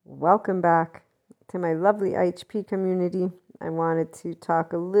welcome back to my lovely IHP community. I wanted to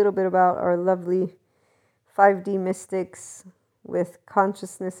talk a little bit about our lovely 5D mystics with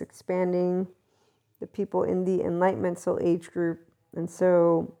consciousness expanding, the people in the Enlightenment Soul Age Group. And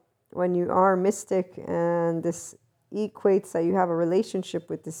so when you are mystic, and this equates that you have a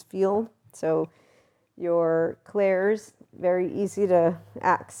relationship with this field, so your clairs, very easy to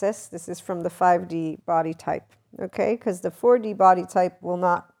access. This is from the 5D body type, okay? Because the 4D body type will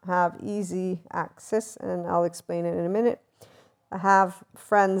not have easy access, and I'll explain it in a minute. I have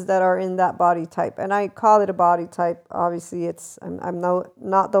friends that are in that body type, and I call it a body type. Obviously, I'm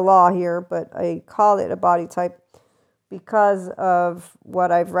not the law here, but I call it a body type because of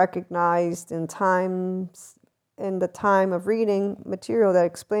what I've recognized in the time of reading material that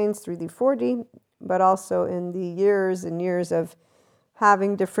explains 3D, 4D, but also in the years and years of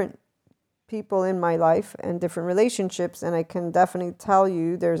having different people in my life and different relationships. And I can definitely tell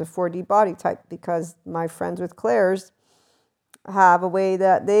you there's a 4D body type, because my friends with clairs have a way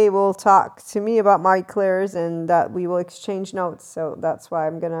that they will talk to me about my clairs and that we will exchange notes. So that's why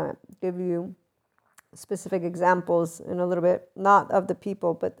I'm going to give you specific examples in a little bit, not of the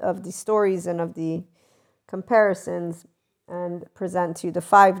people, but of the stories and of the comparisons, and present to you the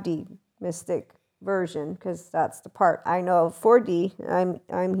 5D mystic version, because that's the part I know. 4D,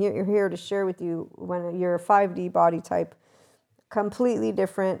 I'm here to share with you when you're a 5D body type, completely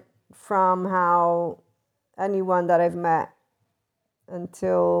different from how anyone that I've met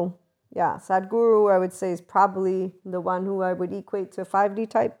until, Sadhguru, I would say, is probably the one who I would equate to a 5D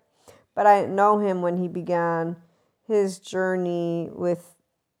type. But I didn't know him when he began his journey with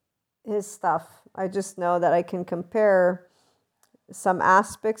his stuff. I just know that I can compare some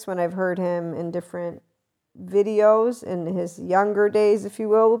aspects when I've heard him in different videos in his younger days, if you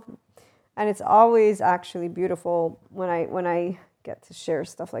will. And it's always actually beautiful when I get to share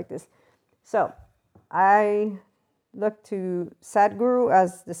stuff like this. So I look to Sadhguru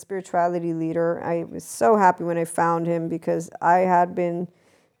as the spirituality leader. I was so happy when I found him, because I had been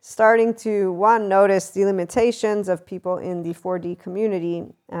starting to, notice the limitations of people in the 4D community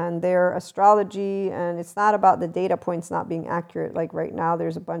and their astrology. And it's not about the data points not being accurate. Like right now,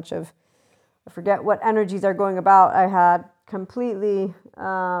 there's a bunch of, I forget what energies are going about. I had completely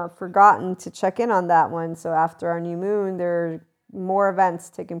forgotten to check in on that one. So after our new moon, there are more events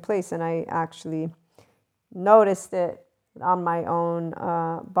taking place. And I actually noticed it on my own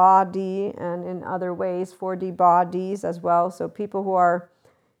body and in other ways, 4D bodies as well. So people who are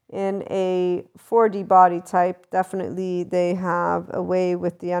in a 4D body type, definitely they have a way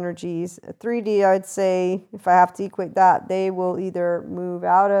with the energies. 3D, I'd say, if I have to equate that, they will either move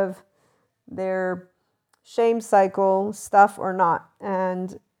out of their shame cycle stuff or not.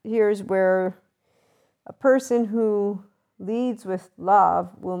 And here's where a person who leads with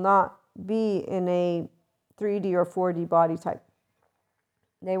love will not be in a 3D or 4D body type.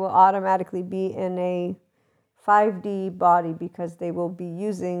 They will automatically be in a 5D body, because they will be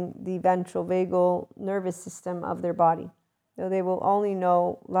using the ventral vagal nervous system of their body. So they will only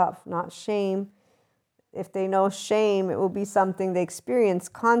know love, not shame. If they know shame, it will be something they experience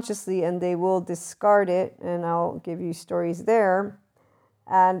consciously, and they will discard it. And I'll give you stories there.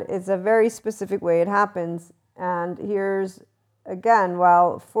 And it's a very specific way it happens. And here's, again,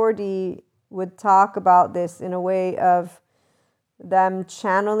 while 4D would talk about this in a way of them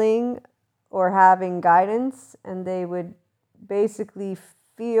channeling or having guidance, and they would basically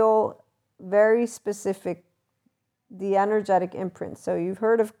feel very specific, the energetic imprint. So you've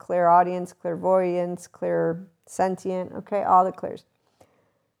heard of clairaudience, clairvoyance, clairsentient, okay, all the clairs.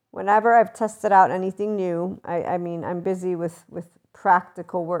 Whenever I've tested out anything new, I'm busy with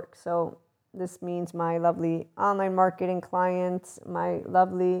practical work. So this means my lovely online marketing clients, my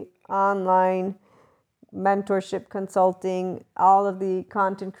lovely online mentorship consulting, all of the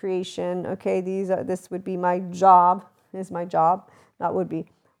content creation. Okay, this would be my job, not would be.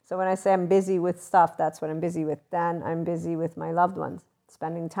 So when I say I'm busy with stuff, that's what I'm busy with. Then I'm busy with my loved ones,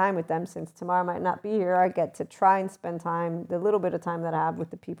 spending time with them. Since tomorrow might not be here, I get to try and spend time, the little bit of time that I have, with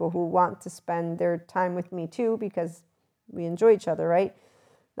the people who want to spend their time with me too, because we enjoy each other, right?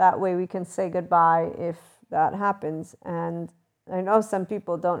 That way we can say goodbye if that happens. And I know some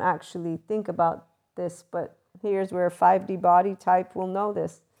people don't actually think about this, but here's where a 5D body type will know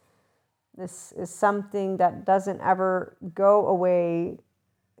this. This is something that doesn't ever go away,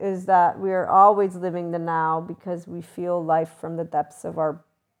 is that we are always living the now, because we feel life from the depths of our,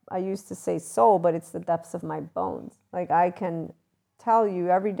 I used to say soul, but it's the depths of my bones. Like I can tell you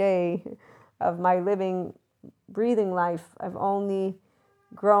every day of my living, breathing life, I've only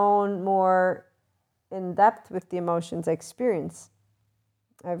grown more in depth with the emotions I experience.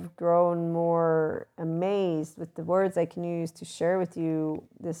 I've grown more amazed with the words I can use to share with you.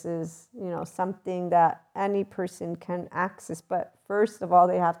 This is, something that any person can access. But first of all,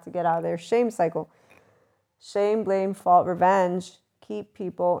 they have to get out of their shame cycle. Shame, blame, fault, revenge keep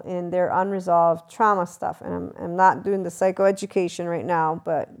people in their unresolved trauma stuff. And I'm not doing the psychoeducation right now,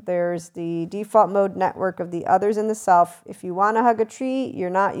 but there's the default mode network of the others and the self. If you want to hug a tree, you're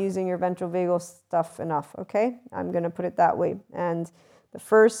not using your ventral vagal stuff enough, okay? I'm going to put it that way. And the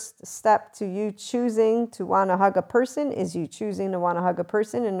first step to you choosing to want to hug a person is you choosing to want to hug a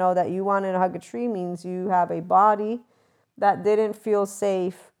person, and know that you wanting to hug a tree means you have a body that didn't feel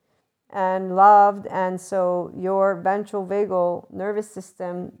safe and loved, and so your ventral vagal nervous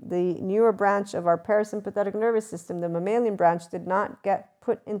system, the newer branch of our parasympathetic nervous system, the mammalian branch, did not get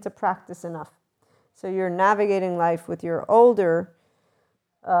put into practice enough. So you're navigating life with your older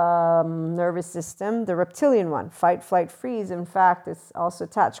nervous system, the reptilian one, fight, flight, freeze. In fact, it's also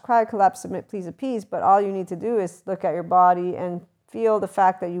attach, cry, collapse, submit, please, appease. But all you need to do is look at your body and feel the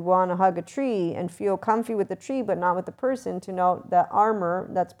fact that you want to hug a tree and feel comfy with the tree, but not with the person, to know that armor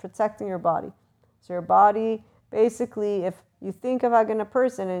that's protecting your body. So your body, basically, if you think of hugging a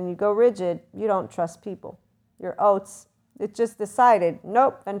person and you go rigid, you don't trust people. Your oats, it just decided,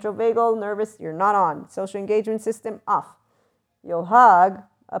 nope, ventral vagal nervous, you're not on. Social engagement system, off. You'll hug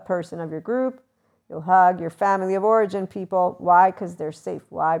a person of your group. You'll hug your family of origin people. Why? Because they're safe.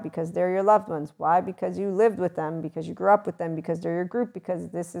 Why? Because they're your loved ones. Why? Because you lived with them, because you grew up with them, because they're your group, because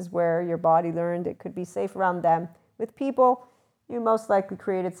this is where your body learned it could be safe around them. With people, you most likely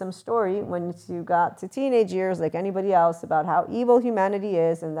created some story when you got to teenage years, like anybody else, about how evil humanity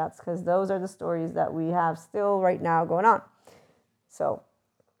is, and that's because those are the stories that we have still right now going on. So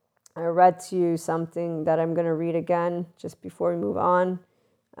I read to you something that I'm going to read again just before we move on.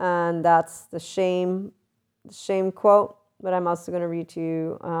 And that's the shame quote, but I'm also going to read to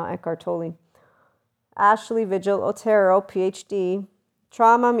you Eckhart Tolle. Ashley Vigil Otero, PhD.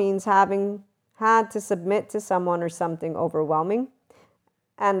 Trauma means having had to submit to someone or something overwhelming.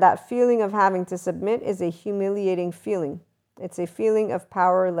 And that feeling of having to submit is a humiliating feeling. It's a feeling of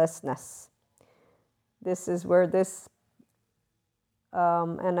powerlessness. This is where this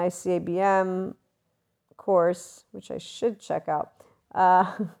NICABM course, which I should check out,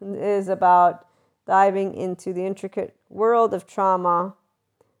 is about diving into the intricate world of trauma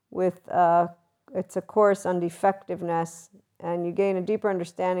with it's a course on defectiveness, and you gain a deeper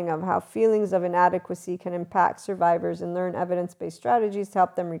understanding of how feelings of inadequacy can impact survivors, and learn evidence-based strategies to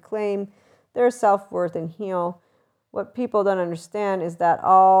help them reclaim their self-worth and heal. What people don't understand is that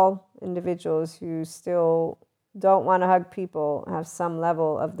all individuals who still don't want to hug people have some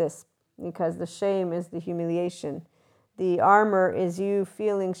level of this, because the shame is the humiliation. The armor is you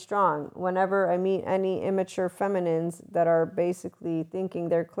feeling strong. Whenever I meet any immature feminines that are basically thinking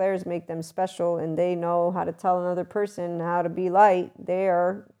their clairs make them special and they know how to tell another person how to be light, they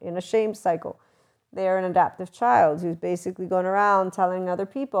are in a shame cycle. They are an adaptive child who's basically going around telling other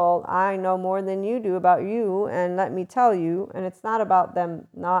people, I know more than you do about you, and let me tell you. And it's not about them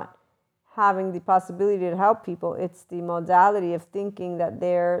not having the possibility to help people. It's the modality of thinking that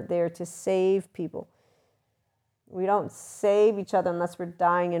they're there to save people. We don't save each other unless we're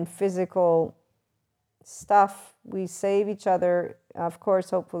dying in physical stuff. We save each other, of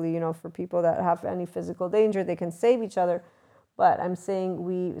course, hopefully, for people that have any physical danger, they can save each other. But I'm saying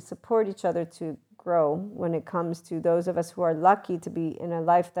we support each other to grow when it comes to those of us who are lucky to be in a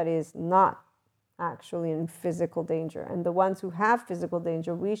life that is not actually in physical danger. And the ones who have physical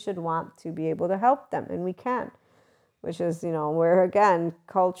danger, we should want to be able to help them, and we can. Which is, where again,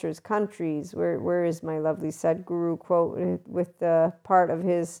 cultures, countries, where is my lovely Sadhguru quote with the part of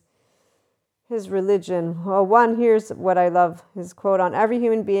his religion? Well, here's what I love, his quote on: every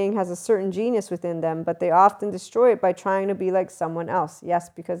human being has a certain genius within them, but they often destroy it by trying to be like someone else. Yes,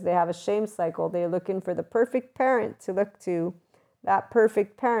 because they have a shame cycle. They're looking for the perfect parent to look to. That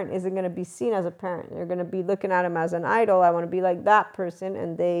perfect parent isn't going to be seen as a parent. They're going to be looking at him as an idol. I want to be like that person.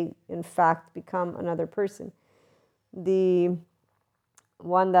 And they, in fact, become another person. The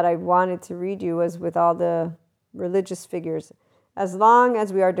one that I wanted to read you was with all the religious figures. As long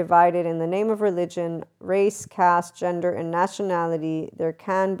as we are divided in the name of religion, race, caste, gender, and nationality, there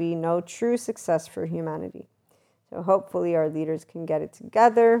can be no true success for humanity. So hopefully our leaders can get it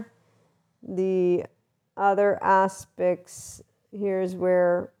together. The other aspects, here's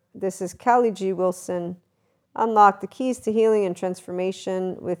where, this is Kelly G. Wilson, Unlock the Keys to Healing and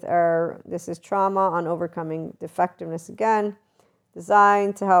Transformation with this is Trauma on Overcoming Defectiveness again,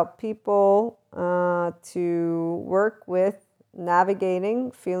 designed to help people to work with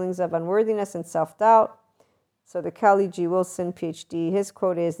navigating feelings of unworthiness and self-doubt, So the Kelly G. Wilson, PhD, his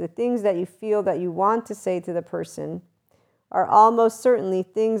quote is, "The things that you feel that you want to say to the person are almost certainly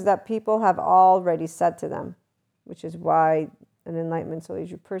things that people have already said to them," which is why an Enlightenment Soul Age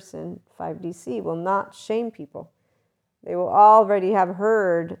Group person, 5DC, will not shame people. They will already have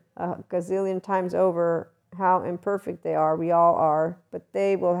heard a gazillion times over how imperfect they are. We all are, but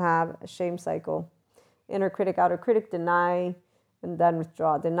they will have a shame cycle. Inner critic, outer critic, deny, and then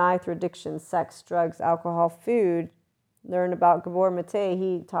withdraw. Deny through addiction, sex, drugs, alcohol, food. Learn about Gabor Mate.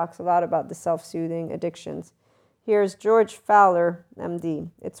 He talks a lot about the self-soothing addictions. Here's George Fowler,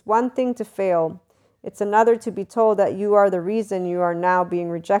 MD. "It's one thing to fail. It's another to be told that you are the reason you are now being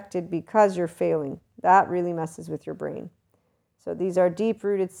rejected because you're failing. That really messes with your brain." So these are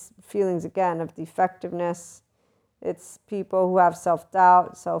deep-rooted feelings, again, of defectiveness. It's people who have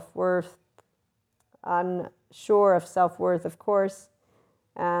self-doubt, self-worth, unsure of self-worth, of course.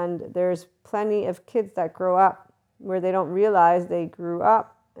 And there's plenty of kids that grow up where they don't realize they grew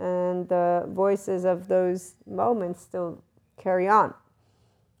up, and the voices of those moments still carry on.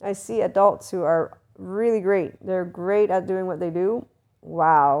 I see adults who are really great. They're great at doing what they do.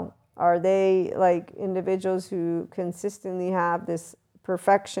 Wow. Are they like individuals who consistently have this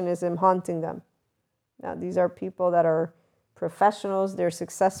perfectionism haunting them? Now, these are people that are professionals. They're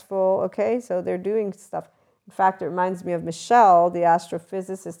successful. Okay, so they're doing stuff. In fact, it reminds me of Michelle, the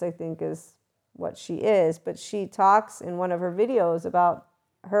astrophysicist, I think is what she is. But she talks in one of her videos about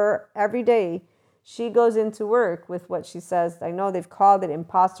her every day. She goes into work with what she says. I know they've called it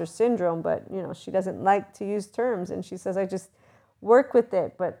imposter syndrome, but she doesn't like to use terms. And she says, I just work with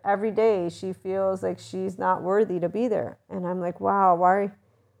it. But every day she feels like she's not worthy to be there. And I'm like, wow, why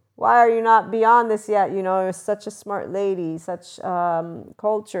are you not beyond this yet? You're such a smart lady, such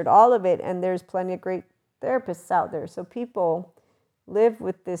cultured, all of it. And there's plenty of great therapists out there. So people live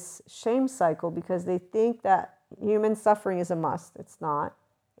with this shame cycle because they think that human suffering is a must. It's not.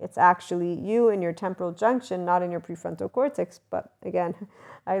 It's actually you in your temporal junction, not in your prefrontal cortex. But again,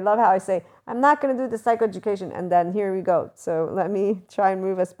 I love how I say, I'm not going to do the psychoeducation. And then here we go. So let me try and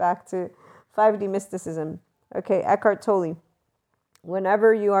move us back to 5D mysticism. Okay, Eckhart Tolle.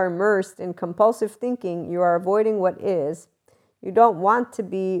 Whenever you are immersed in compulsive thinking, you are avoiding what is. You don't want to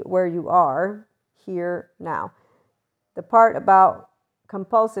be where you are, here, now. The part about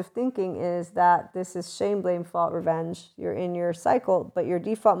compulsive thinking is that this is shame, blame, fault, revenge. You're in your cycle, but your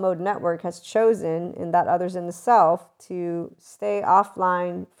default mode network has chosen, in that others in the self, to stay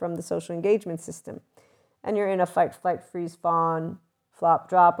offline from the social engagement system. And you're in a fight, flight, freeze, fawn, flop,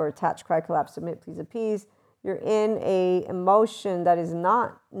 drop, or attach, cry, collapse, submit, please, appease. You're in a emotion that is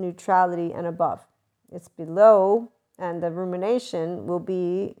not neutrality and above. It's below, and the rumination will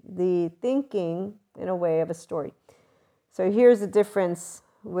be the thinking in a way of a story. So here's the difference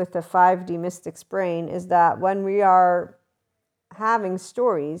with the 5D mystic's brain is that when we are having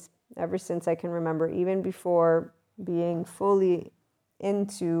stories, ever since I can remember, even before being fully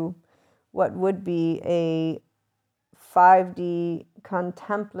into what would be a 5D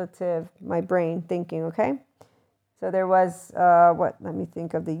contemplative, my brain thinking, okay? So there was, let me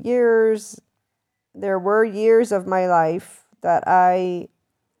think of the years. There were years of my life that I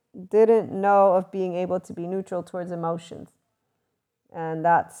didn't know of being able to be neutral towards emotions. And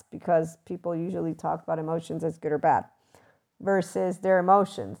that's because people usually talk about emotions as good or bad versus their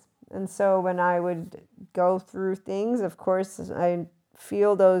emotions. And so when I would go through things, of course, I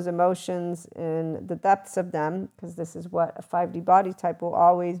feel those emotions in the depths of them, because this is what a 5D body type will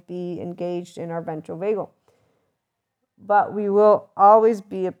always be engaged in our ventral vagal. But we will always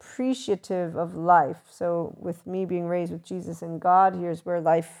be appreciative of life. So with me being raised with Jesus and God, here's where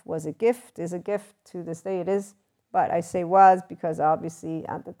life was a gift, is a gift. To this day it is. But I say was because obviously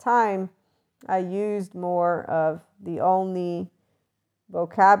at the time I used more of the only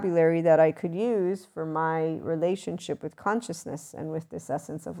vocabulary that I could use for my relationship with consciousness and with this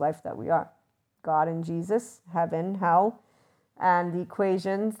essence of life that we are. God and Jesus, heaven, hell, and the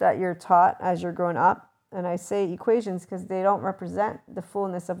equations that you're taught as you're growing up. And I say equations because they don't represent the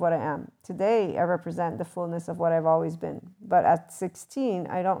fullness of what I am. Today, I represent the fullness of what I've always been. But at 16,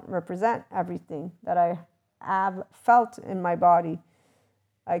 I don't represent everything that I have felt in my body.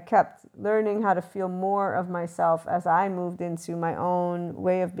 I kept learning how to feel more of myself as I moved into my own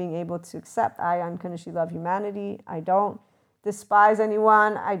way of being able to accept. I unconditionally love humanity. I don't despise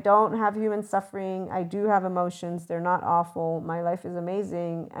anyone. I don't have human suffering. I do have emotions. They're not awful. My life is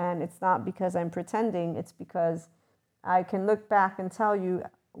amazing. And it's not because I'm pretending. It's because I can look back and tell you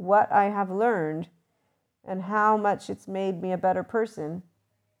what I have learned and how much it's made me a better person.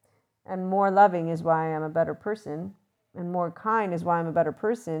 And more loving is why I'm a better person. and more kind is why I'm a better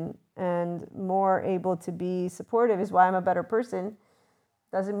person, and more able to be supportive is why I'm a better person,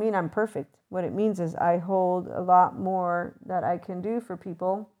 doesn't mean I'm perfect. What it means is I hold a lot more that I can do for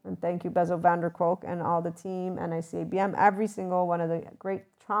people. And thank you, Bezo van der Kolk and all the team, NICABM, every single one of the great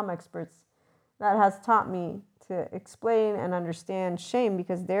trauma experts that has taught me to explain and understand shame,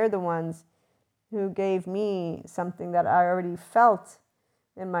 because they're the ones who gave me something that I already felt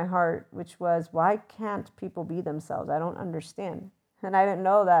in my heart, which was, why can't people be themselves? I don't understand. And I didn't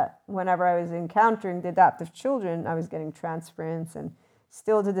know that whenever I was encountering the adaptive children, I was getting transference. And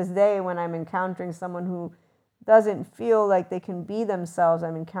still to this day, when I'm encountering someone who doesn't feel like they can be themselves,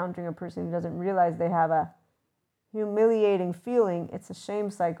 I'm encountering a person who doesn't realize they have a humiliating feeling. It's a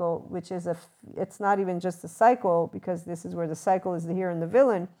shame cycle, which is it's not even just a cycle, because this is where the cycle is the hero and the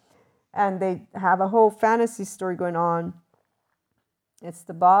villain. And they have a whole fantasy story going on. It's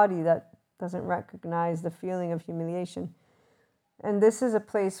the body that doesn't recognize the feeling of humiliation. And this is a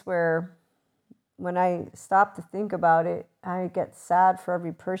place where, when I stop to think about it, I get sad for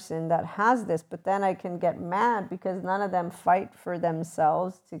every person that has this, but then I can get mad because none of them fight for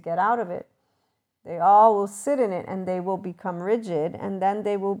themselves to get out of it. They all will sit in it and they will become rigid, and then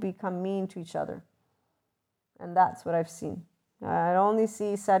they will become mean to each other. And that's what I've seen. I only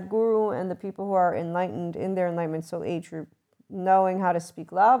see Sadhguru and the people who are enlightened in their Enlightenment Soul Age Group knowing how to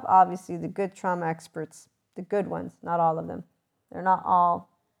speak love. Obviously, the good trauma experts, the good ones, not all of them. They're not all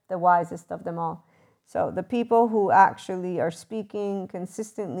the wisest of them all. So the people who actually are speaking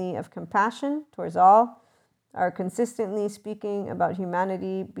consistently of compassion towards all, are consistently speaking about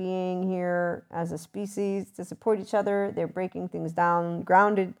humanity being here as a species to support each other. They're breaking things down,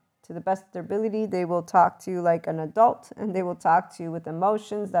 grounded to the best of their ability. They will talk to you like an adult, and they will talk to you with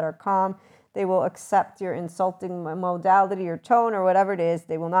emotions that are calm. They will accept your insulting modality or tone or whatever it is.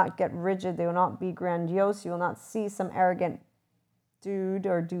 They will not get rigid. They will not be grandiose. You will not see some arrogant dude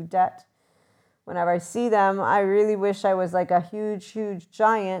or dudette. Whenever I see them, I really wish I was like a huge, huge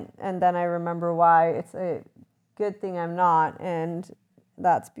giant. And then I remember why. It's a good thing I'm not. And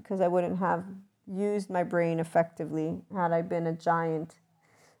that's because I wouldn't have used my brain effectively. Had I been a giant,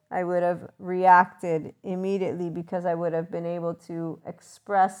 I would have reacted immediately, because I would have been able to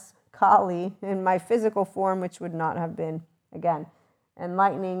express Kali in my physical form, which would not have been, again,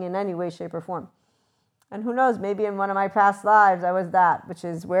 enlightening in any way, shape, or form. And who knows, maybe in one of my past lives I was that, which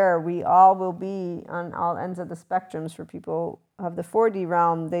is where we all will be on all ends of the spectrums. For people of the 4D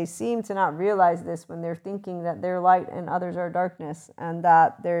realm, they seem to not realize this when they're thinking that they're light and others are darkness, and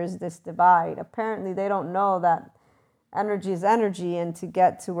that there's this divide. Apparently they don't know that energy is energy, and to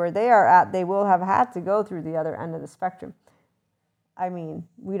get to where they are at, they will have had to go through the other end of the spectrum. I mean,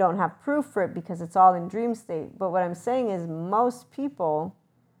 we don't have proof for it because it's all in dream state. But what I'm saying is, most people,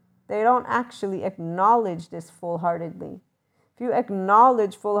 they don't actually acknowledge this full-heartedly. If you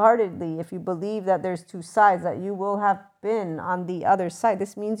acknowledge full-heartedly, if you believe that there's two sides, that you will have been on the other side,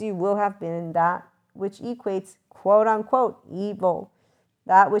 this means you will have been that which equates, quote-unquote, evil.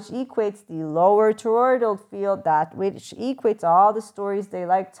 That which equates the lower toroidal field, that which equates all the stories they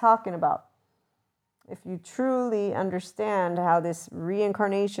like talking about. If you truly understand how this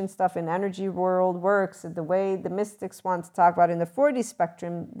reincarnation stuff in energy world works, the way the mystics want to talk about in the 4D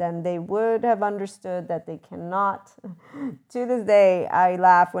spectrum, then they would have understood that they cannot. To this day, I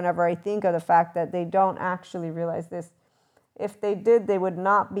laugh whenever I think of the fact that they don't actually realize this. If they did, they would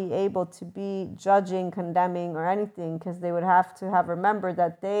not be able to be judging, condemning, or anything, because they would have to have remembered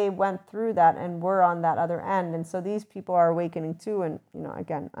that they went through that and were on that other end. And so these people are awakening too. And,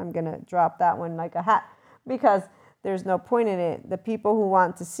 again, I'm going to drop that one like a hat, because there's no point in it. The people who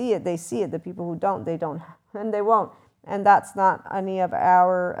want to see it, they see it. The people who don't, they don't, and they won't. And that's not any of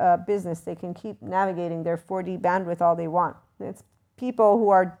our business. They can keep navigating their 4D bandwidth all they want. It's people who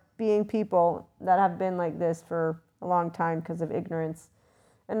are being people that have been like this for a long time because of ignorance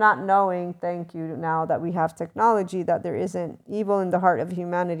and not knowing, thank you, now that we have technology, that there isn't evil in the heart of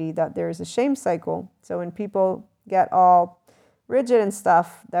humanity, that there is a shame cycle. So when people get all rigid and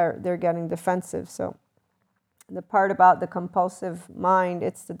stuff, they're getting defensive. So the part about the compulsive mind,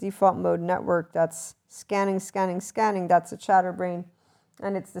 it's the default mode network that's scanning, that's a chatter brain,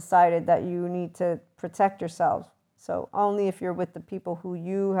 and it's decided that you need to protect yourself. So only if you're with the people who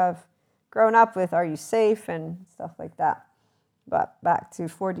you have grown up with are you safe and stuff like that. But back to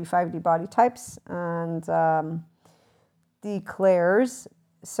 4D, 5D body types and declares.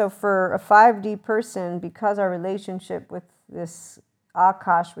 So for a 5D person, because our relationship with this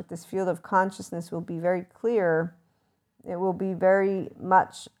Akash, with this field of consciousness, will be very clear, it will be very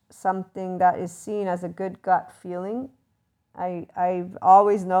much something that is seen as a good gut feeling. I've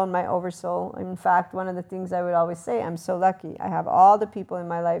always known my oversoul. In fact, one of the things I would always say, I'm so lucky. I have all the people in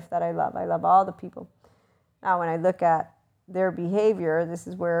my life that I love. I love all the people. Now, when I look at their behavior, this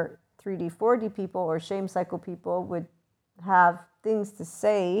is where 3D, 4D people or shame cycle people would have things to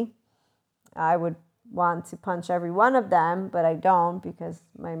say. I would want to punch every one of them, but I don't, because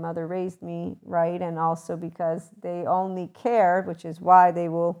my mother raised me right, and also because they only care, which is why they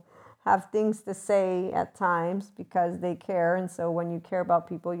will have things to say at times, because they care. And so when you care about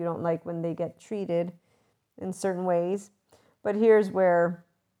people, you don't like when they get treated in certain ways. But here's where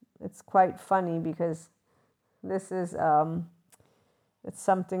it's quite funny, because this is it's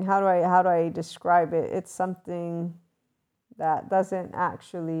something, how do I describe it? It's something that doesn't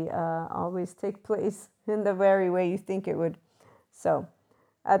actually always take place in the very way you think it would. So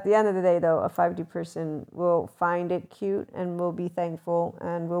at the end of the day, though, a 5D person will find it cute and will be thankful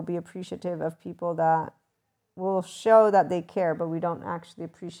and will be appreciative of people that will show that they care, but we don't actually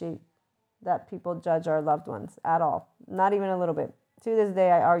appreciate that people judge our loved ones at all. Not even a little bit. To this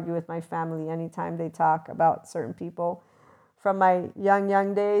day, I argue with my family anytime they talk about certain people from my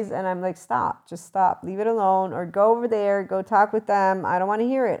young days, and I'm like, stop, just stop, leave it alone, or go over there, go talk with them. I don't want to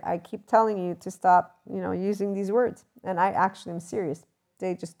hear it. I keep telling you to stop, using these words. And I actually am serious.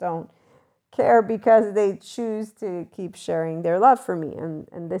 They just don't care, because they choose to keep sharing their love for me.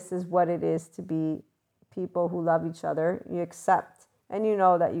 And this is what it is to be people who love each other. You accept, and you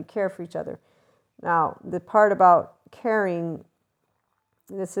know that you care for each other. Now, the part about caring,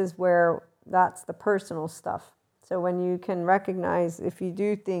 this is where that's the personal stuff. So when you can recognize, if you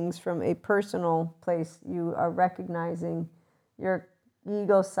do things from a personal place, you are recognizing your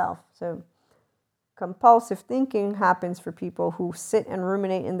ego self. So compulsive thinking happens for people who sit and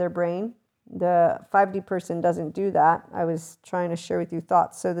ruminate in their brain. The 5D person doesn't do that. I was trying to share with you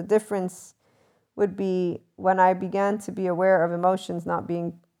thoughts. So the difference would be, when I began to be aware of emotions not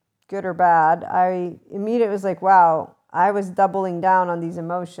being good or bad, I immediately was like, wow, I was doubling down on these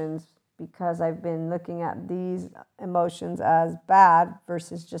emotions, because I've been looking at these emotions as bad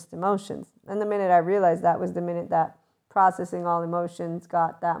versus just emotions. And the minute I realized that was the minute that processing all emotions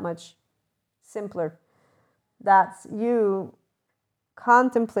got that much simpler. That's you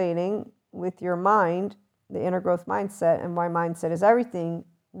contemplating with your mind, the inner growth mindset, and why mindset is everything.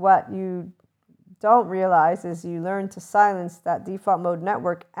 What you don't realize is you learn to silence that default mode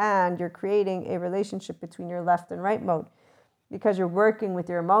network, and you're creating a relationship between your left and right mode. Because you're working with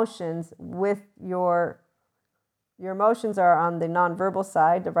your emotions, your emotions are on the nonverbal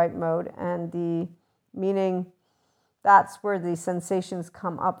side, the right mode, and the meaning, that's where the sensations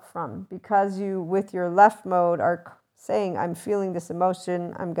come up from. Because you, with your left mode, are saying, I'm feeling this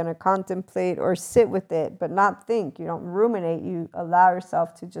emotion, I'm going to contemplate or sit with it, but not think. You don't ruminate, you allow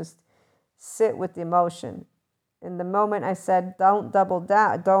yourself to just sit with the emotion. In the moment I said, don't double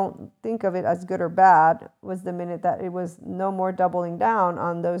down, don't think of it as good or bad, was the minute that it was no more doubling down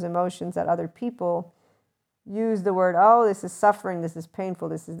on those emotions that other people use the word, oh, this is suffering, this is painful,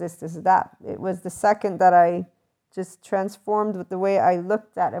 this is this is that. It was the second that I just transformed with the way I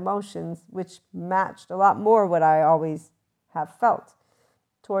looked at emotions, which matched a lot more what I always have felt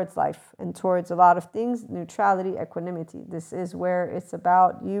towards life and towards a lot of things. Neutrality, equanimity. This is where it's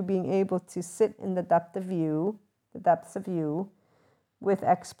about you being able to sit in the depths of you with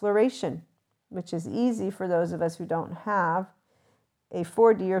exploration, which is easy for those of us who don't have a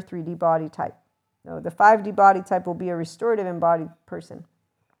 4D or 3D body type. So the 5D body type will be a restorative embodied person.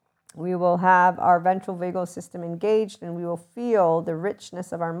 We will have our ventral vagal system engaged, and we will feel the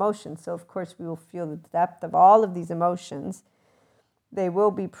richness of our emotions. So of course we will feel the depth of all of these emotions. They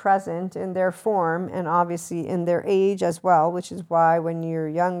will be present in their form and obviously in their age as well, which is why when you're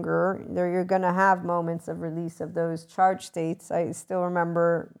younger, you're going to have moments of release of those charge states. I still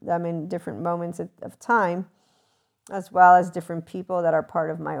remember them in different moments of time, as well as different people that are part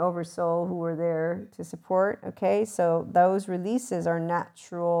of my oversoul who were there to support. Okay, so those releases are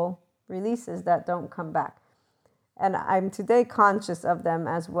natural releases that don't come back. And I'm today conscious of them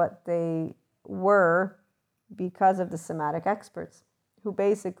as what they were because of the somatic experts, who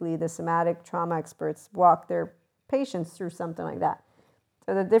basically, the somatic trauma experts, walk their patients through something like that.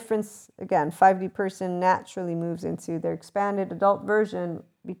 So the difference, again, 5D person naturally moves into their expanded adult version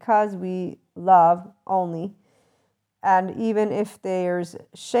because we love only. And even if there's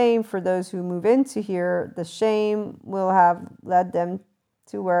shame for those who move into here, the shame will have led them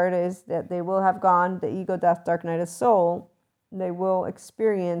to where it is that they will have gone the ego, death, dark night of soul. They will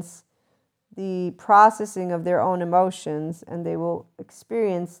experience the processing of their own emotions, and they will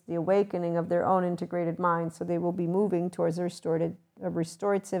experience the awakening of their own integrated mind. So they will be moving towards a restorative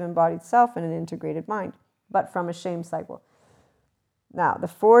embodied self and an integrated mind, but from a shame cycle. Now, the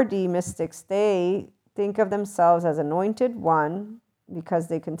 4D mystics, they think of themselves as anointed, one, because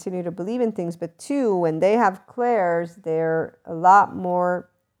they continue to believe in things, but two, when they have clairs, they're a lot more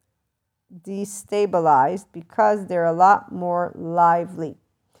destabilized because they're a lot more lively.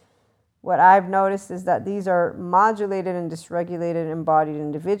 What I've noticed is that these are modulated and dysregulated embodied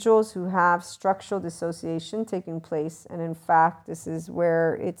individuals who have structural dissociation taking place. And in fact, this is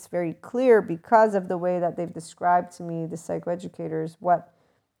where it's very clear because of the way that they've described to me, the psychoeducators, what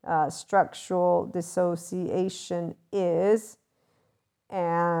structural dissociation is.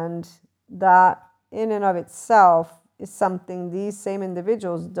 And that in and of itself is something these same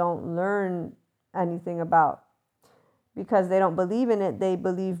individuals don't learn anything about. Because they don't believe in it, they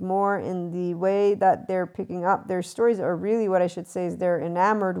believe more in the way that they're picking up their stories, or really what I should say is they're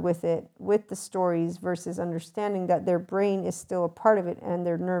enamored with it, with the stories, versus understanding that their brain is still a part of it and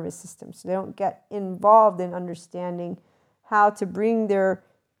their nervous system. So they don't get involved in understanding how to bring their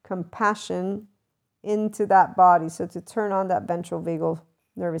compassion into that body. So to turn on that ventral vagal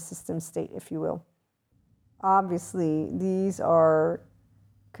nervous system state, if you will. Obviously, these are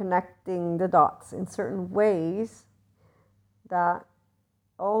connecting the dots in certain ways that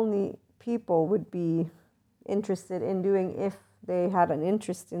only people would be interested in doing if they had an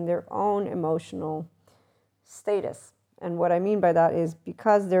interest in their own emotional status. And what I mean by that is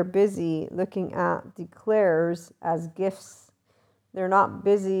because they're busy looking at the clairs as gifts, they're not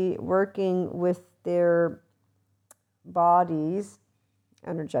busy working with their body's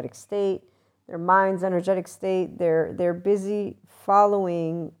energetic state, their mind's energetic state. They're busy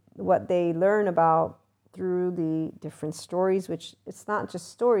following what they learn about through the different stories, which it's not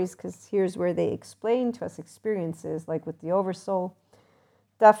just stories, because here's where they explain to us experiences, like with the oversoul.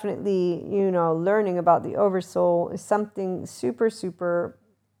 Definitely, learning about the oversoul is something super, super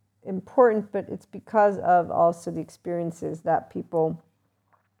important, but it's because of also the experiences that people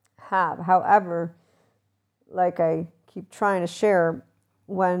have. However, like I keep trying to share,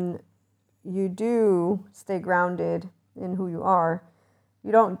 when you do stay grounded in who you are,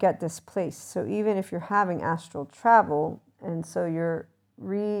 you don't get displaced. So even if you're having astral travel, and so you're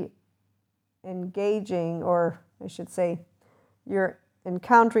re-engaging, or I should say, you're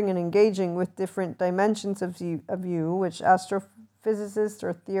encountering and engaging with different dimensions of you, which astrophysicists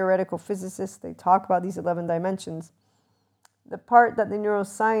or theoretical physicists, they talk about these 11 dimensions. The part that the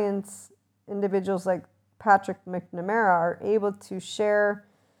neuroscience individuals like Patrick McNamara are able to share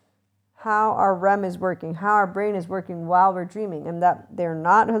how our REM is working, how our brain is working while we're dreaming, and that they're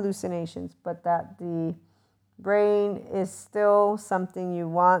not hallucinations, but that the brain is still something you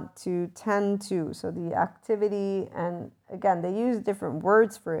want to tend to. So the activity, and again, they use different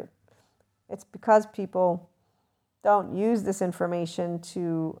words for it. It's because people don't use this information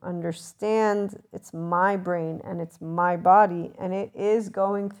to understand it's my brain and it's my body, and it is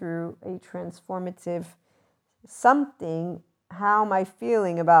going through a transformative something. How am I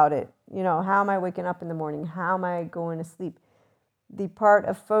feeling about it? How am I waking up in the morning? How am I going to sleep? The part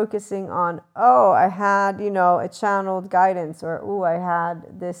of focusing on, I had, a channeled guidance, or, I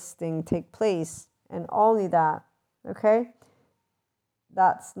had this thing take place, and only that, okay?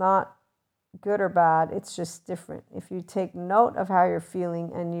 That's not good or bad. It's just different. If you take note of how you're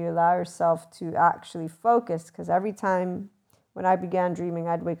feeling and you allow yourself to actually focus, because every time when I began dreaming,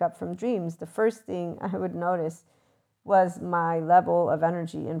 I'd wake up from dreams, the first thing I would notice was my level of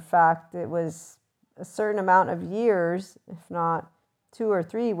energy. In fact, it was a certain amount of years, if not 2 or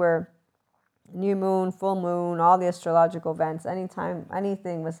 3, where new moon, full moon, all the astrological events, anytime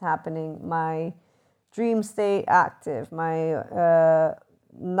anything was happening, my dream state active, my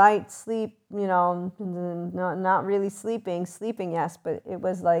night sleep, not really sleeping, yes, but it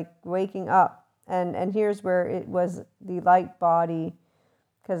was like waking up. And here's where it was the light body,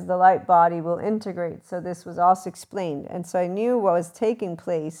 because the light body will integrate. So this was also explained. And so I knew what was taking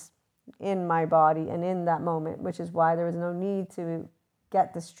place in my body and in that moment, which is why there was no need to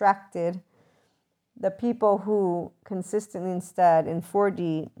get distracted. The people who consistently instead in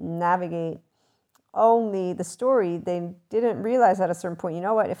 4D navigate only the story, they didn't realize at a certain point,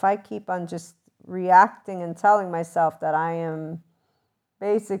 if I keep on just reacting and telling myself that I am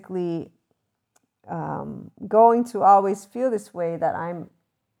basically going to always feel this way, that I'm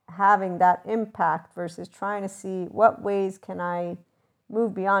having that impact, versus trying to see what ways can I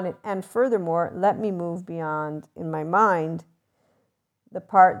move beyond it. And furthermore, let me move beyond in my mind the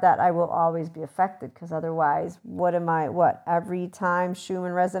part that I will always be affected, because otherwise, every time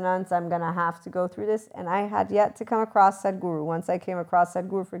Schumann resonance, I'm going to have to go through this. And I had yet to come across Sadhguru. Once I came across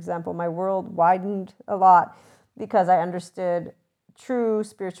Sadhguru, for example, my world widened a lot, because I understood true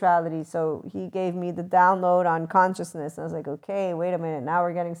spirituality. So he gave me the download on consciousness. And I was like, okay, wait a minute, now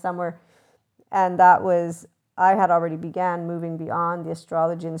we're getting somewhere. And that was, I had already began moving beyond the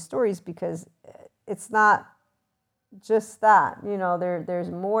astrology and the stories, because it's not just that, there's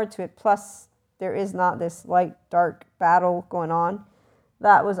more to it. Plus, there is not this light, dark battle going on.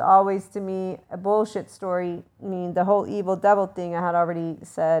 That was always, to me, a bullshit story. I mean, the whole evil devil thing, I had already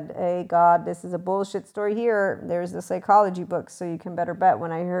said, hey, God, this is a bullshit story here. There's the psychology books, so you can better bet.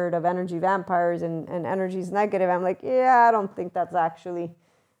 When I heard of energy vampires and energy's negative, I'm like, yeah, I don't think that's actually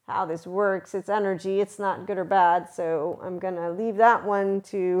how this works. It's energy. It's not good or bad. So I'm going to leave that one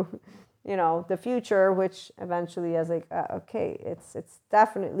to, the future, which eventually I was like, okay, it's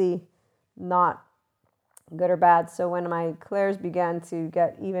definitely not good or bad. So when my clairs began to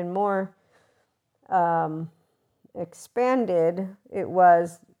get even more expanded, it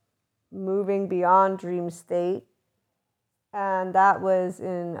was moving beyond dream state. And that was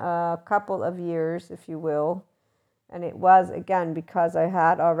in a couple of years, if you will. And it was, again, because I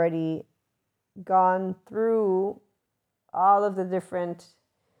had already gone through all of the different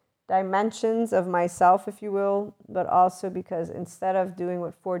dimensions of myself, if you will, but also because instead of doing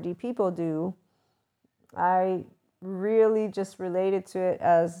what 4D people do, I really just related to it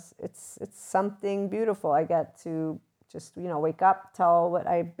as it's something beautiful. I get to just, wake up, tell what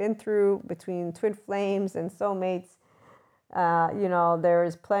I've been through between twin flames and soulmates. There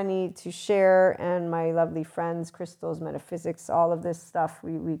is plenty to share, and my lovely friends, crystals, metaphysics, all of this stuff,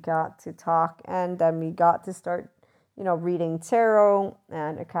 we got to talk, and then we got to start, reading tarot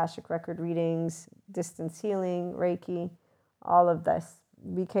and Akashic record readings, distance healing, Reiki. All of this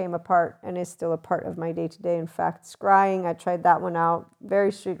became a part and is still a part of my day-to-day. In fact, scrying, I tried that one out,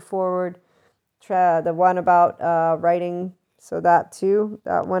 very straightforward. The one about writing, so that too,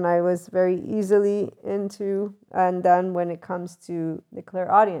 that one I was very easily into. And then when it comes to the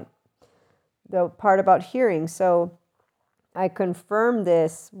clairaudient, the part about hearing, so I confirmed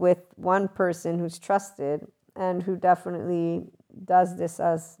this with one person who's trusted and who definitely does this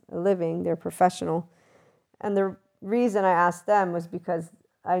as a living. They're professional. And the reason I asked them was because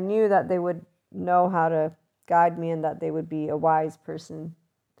I knew that they would know how to guide me and that they would be a wise person.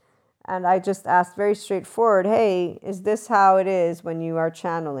 And I just asked very straightforward, hey, is this how it is when you are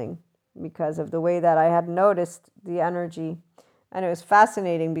channeling? Because of the way that I had noticed the energy. And it was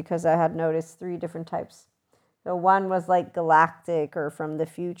fascinating because I had noticed 3 different types. So one was like galactic or from the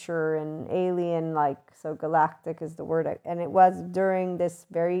future, and alien, so galactic is the word. And it was during this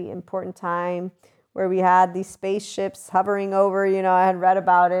very important time where we had these spaceships hovering over, I had read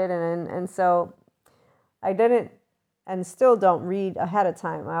about it. And so I didn't, and still don't read ahead of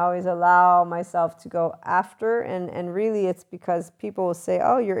time. I always allow myself to go after, and really it's because people will say,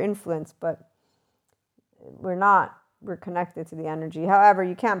 oh, you're influenced, but we're not. We're connected to the energy. However,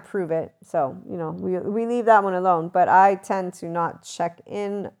 you can't prove it. So, we leave that one alone. But I tend to not check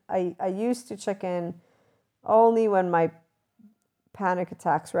in. I used to check in only when my panic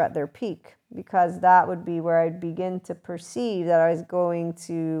attacks were at their peak, because that would be where I'd begin to perceive that I was going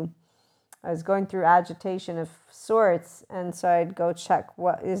through agitation of sorts. And so I'd go check,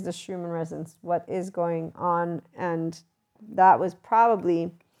 what is the Schumann resonance? What is going on? And that was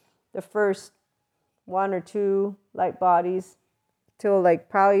probably the first 1 or 2 light bodies till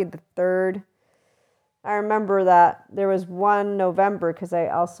probably the 3rd. I remember that there was one November, because I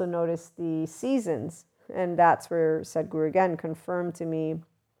also noticed the seasons. And that's where Sadhguru again confirmed to me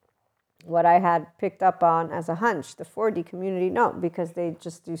what I had picked up on as a hunch. The 4D community, no, because they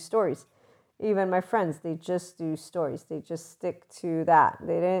just do stories. Even my friends, they just do stories. They just stick to that.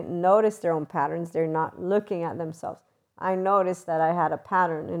 They didn't notice their own patterns. They're not looking at themselves. I noticed that I had a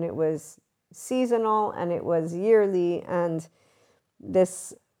pattern, and it was seasonal and it was yearly. And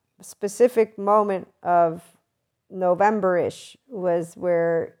this specific moment of November-ish was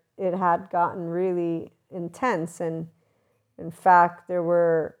where it had gotten really intense. And in fact,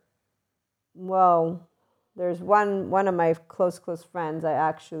 there's one of my close friends I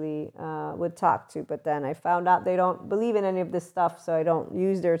actually would talk to, but then I found out they don't believe in any of this stuff, so I don't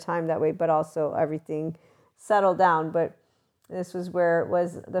use their time that way, but also everything settled down. But this was where it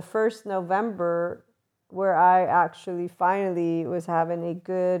was the first November where I actually finally was having a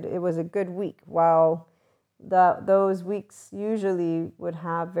good week, while those weeks usually would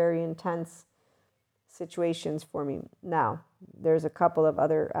have very intense situations for me. Now, there's a couple of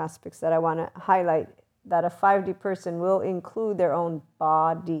other aspects that I want to highlight, that a 5D person will include their own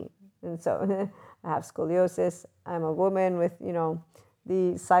body. And so I have scoliosis. I'm a woman with,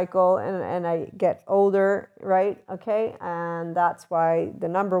 the cycle, and I get older, right? Okay. And that's why the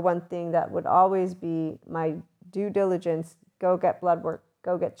number one thing that would always be my due diligence go get blood work,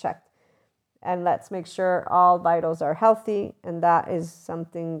 go get checked. And let's make sure all vitals are healthy. And that is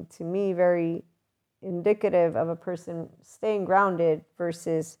something, to me, very indicative of a person staying grounded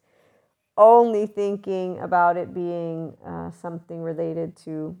versus only thinking about it being something related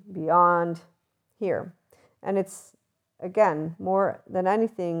to beyond here. And it's, again, more than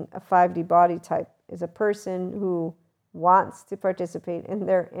anything, a 5D body type is a person who wants to participate in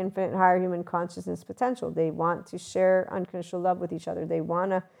their infinite higher human consciousness potential. They want to share unconditional love with each other. They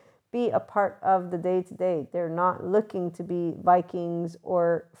want to be a part of the day-to-day. They're not looking to be Vikings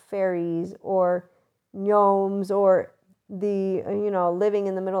or fairies or gnomes or the, living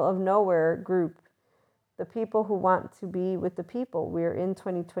in the middle of nowhere group. The people who want to be with the people. We're in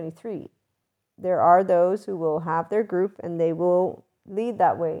 2023. There are those who will have their group and they will lead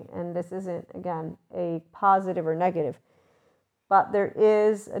that way. And this isn't, again, a positive or negative. But there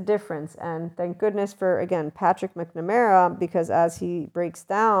is a difference. And thank goodness for, again, Patrick McNamara, because as he breaks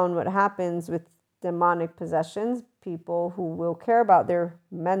down what happens with demonic possessions, people who will care about their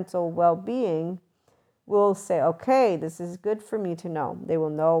mental well-being will say, okay, this is good for me to know. They will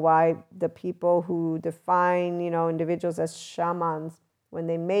know why the people who define, individuals as shamans, when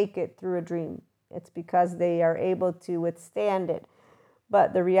they make it through a dream, it's because they are able to withstand it.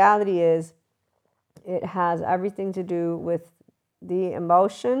 But the reality is, it has everything to do with the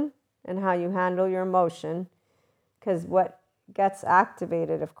emotion and how you handle your emotion, because what gets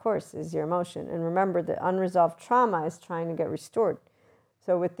activated, of course, is your emotion. And remember, the unresolved trauma is trying to get restored.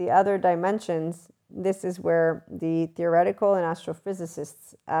 So with the other dimensions, this is where the theoretical and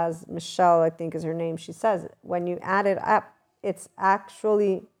astrophysicists, as Michelle, I think is her name, she says, when you add it up, it's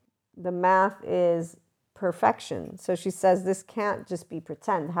actually, the math is perfection. So she says this can't just be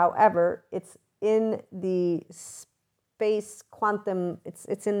pretend. However, it's in the space quantum,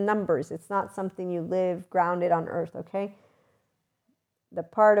 it's in numbers. It's not something you live grounded on earth, okay? The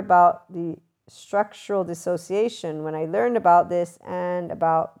part about the structural dissociation, when I learned about this and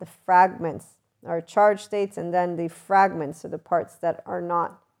about the fragments, our charge states and then the fragments, so the parts that are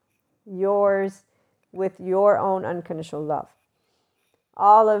not yours with your own unconditional love.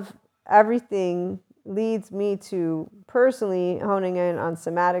 All of everything leads me to personally honing in on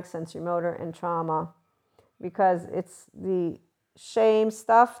somatic, sensory motor, and trauma, because it's the shame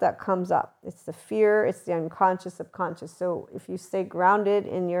stuff that comes up. It's the fear, it's the unconscious, subconscious. So if you stay grounded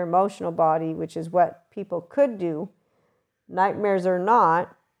in your emotional body, which is what people could do, nightmares or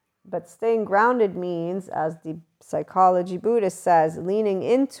not, but staying grounded means, as the psychology Buddhist says, leaning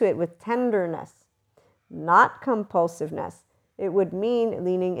into it with tenderness, not compulsiveness. It would mean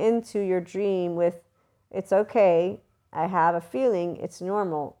leaning into your dream with, it's okay, I have a feeling, it's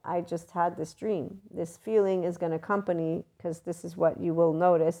normal, I just had this dream. This feeling is going to accompany, because this is what you will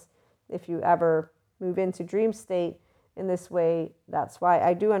notice if you ever move into dream state in this way. That's why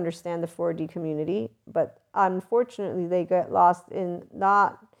I do understand the 4D community, but unfortunately they get lost in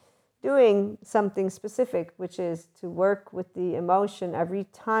not doing something specific, which is to work with the emotion every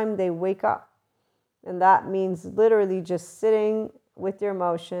time they wake up. And that means literally just sitting with your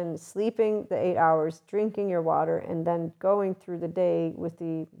emotion, sleeping the 8 hours, drinking your water, and then going through the day with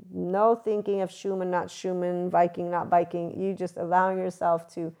the no thinking of Schumann, not Schumann, Viking, not Viking. You just allowing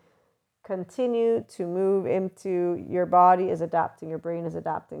yourself to continue to move into your body is adapting, your brain is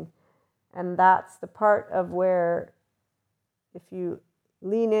adapting. And that's the part of where, if you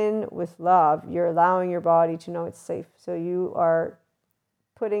lean in with love, you're allowing your body to know it's safe. So you are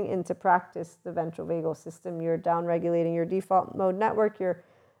putting into practice the ventral vagal system. You're down-regulating your default mode network. You're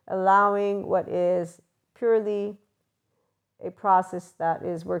allowing what is purely a process that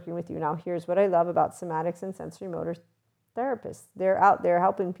is working with you. Now, here's what I love about somatics and sensory motor therapists. They're out there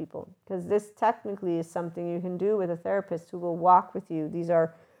helping people, because this technically is something you can do with a therapist who will walk with you. These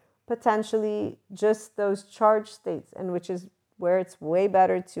are potentially just those charge states, and which is where it's way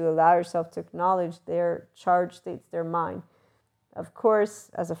better to allow yourself to acknowledge their charge states, their mind. Of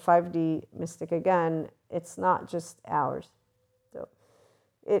course, as a 5D mystic, again, it's not just ours. So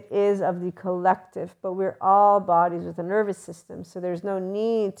it is of the collective, but we're all bodies with a nervous system. So there's no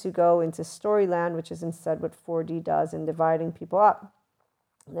need to go into storyland, which is instead what 4D does in dividing people up.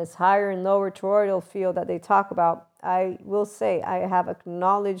 This higher and lower toroidal field that they talk about, I will say I have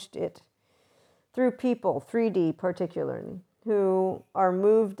acknowledged it through people, 3D particularly, who are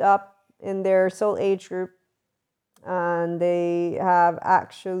moved up in their soul age group, and they have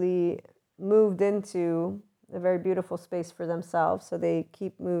actually moved into a very beautiful space for themselves. So they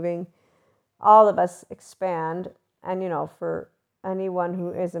keep moving. All of us expand. And, for anyone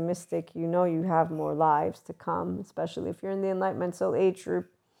who is a mystic, you have more lives to come, especially if you're in the Enlightenment Soul Age Group.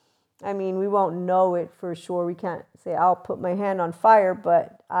 I mean, we won't know it for sure. We can't say, I'll put my hand on fire,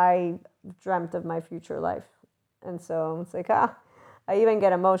 but I dreamt of my future life. And so it's like, I even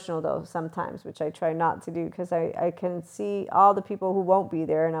get emotional though sometimes, which I try not to do, because I can see all the people who won't be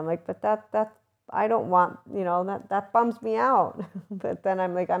there. And I'm like, but that I don't want, that bums me out. But then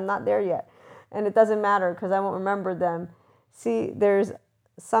I'm like, I'm not there yet. And it doesn't matter because I won't remember them. See, there's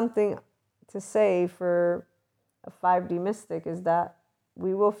something to say for a 5D mystic is that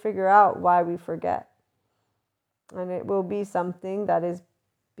we will figure out why we forget. And it will be something that is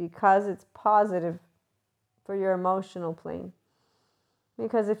because it's positive for your emotional plane.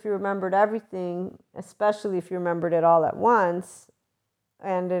 Because if you remembered everything, especially if you remembered it all at once,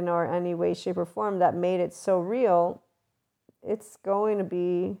 and in or any way, shape, or form that made it so real, it's going to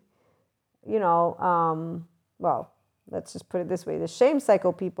be, well, let's just put it this way. The shame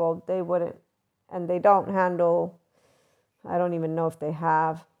cycle people, they wouldn't, and they don't handle, I don't even know if they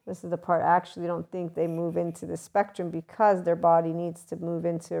have. This is the part I actually don't think they move into the spectrum because their body needs to move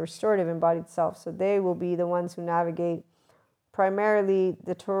into a restorative embodied self. So they will be the ones who navigate primarily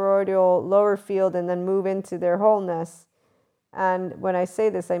the toroidal lower field and then move into their wholeness. And when I say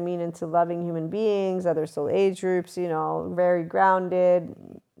this, I mean into loving human beings, other soul age groups, very grounded.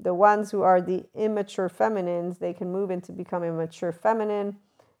 The ones who are the immature feminines, they can move into becoming mature feminine.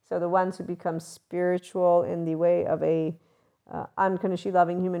 So the ones who become spiritual in the way of a unconditionally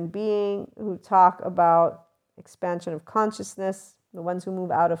loving human being, who talk about expansion of consciousness, the ones who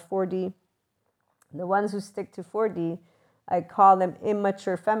move out of 4D, the ones who stick to 4D, I call them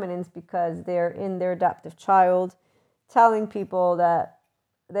immature feminines because they're in their adoptive child, telling people that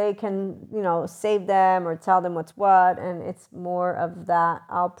they can, save them or tell them what's what. And it's more of that,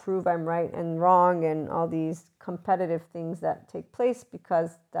 I'll prove I'm right and wrong, and all these competitive things that take place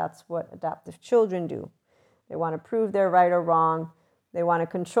because that's what adoptive children do. They want to prove they're right or wrong. They want to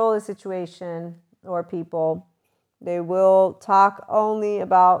control the situation or people. They will talk only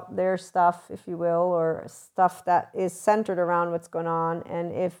about their stuff, if you will, or stuff that is centered around what's going on.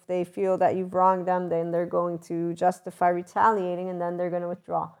 And if they feel that you've wronged them, then they're going to justify retaliating, and then they're going to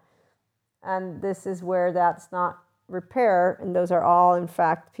withdraw. And this is where that's not repair. And those are all, in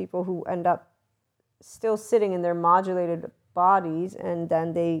fact, people who end up still sitting in their modulated bodies, and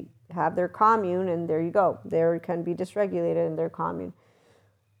then they have their commune, and there you go. They can be dysregulated in their commune.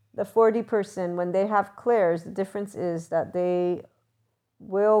 The 4D person, when they have clairs, the difference is that they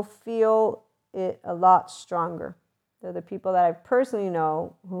will feel it a lot stronger. They're the people that I personally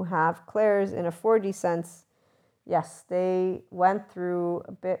know who have clairs in a 4D sense. Yes, they went through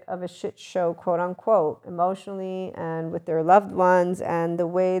a bit of a shit show, quote unquote, emotionally and with their loved ones, and the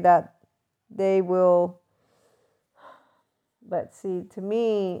way that they will. But see, to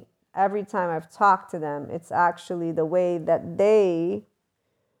me, every time I've talked to them, it's actually the way that they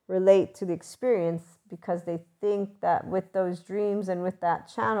relate to the experience, because they think that with those dreams and with that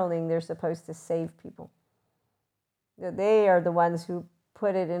channeling, they're supposed to save people. They are the ones who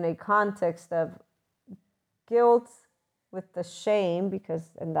put it in a context of guilt with the shame,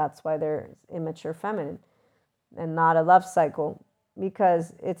 and that's why they're immature feminine and not a love cycle,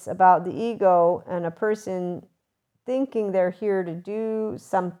 because it's about the ego and a person thinking they're here to do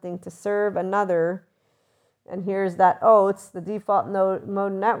something to serve another. And here's that, it's the default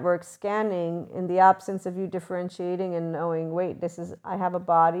mode network scanning in the absence of you differentiating and knowing, wait, I have a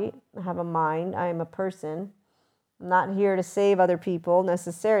body, I have a mind, I am a person. I'm not here to save other people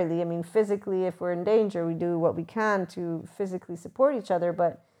necessarily. I mean, physically, if we're in danger, we do what we can to physically support each other.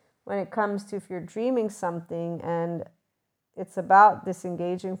 But when it comes to if you're dreaming something, and it's about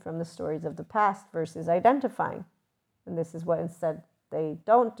disengaging from the stories of the past versus identifying. And this is what instead they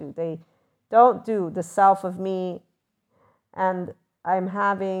don't do. They don't do the self of me, and I'm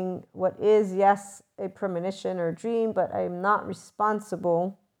having what is, yes, a premonition or a dream, but I'm not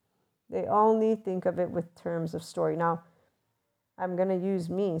responsible. They only think of it with terms of story. Now, I'm going to use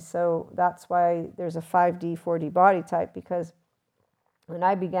me, so that's why there's a 5D, 4D body type, because when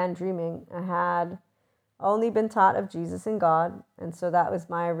I began dreaming, I had only been taught of Jesus and God, and so that was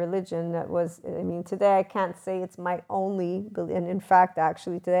my religion. Today I can't say it's my only, and in fact,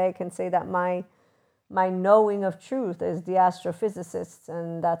 actually, today I can say that my knowing of truth is the astrophysicists,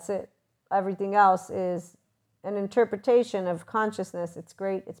 and that's it. Everything else is an interpretation of consciousness. It's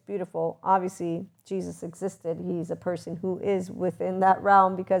great, it's beautiful. Obviously, Jesus existed. He's a person who is within that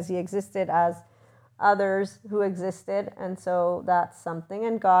realm because he existed as others who existed, and so that's something.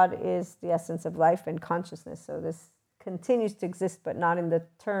 And God is the essence of life and consciousness, so this continues to exist, but not in the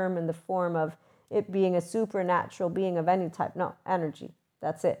term and the form of it being a supernatural being of any type. No, energy,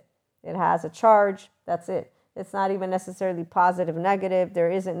 that's it. It has a charge, that's it. It's not even necessarily positive, negative.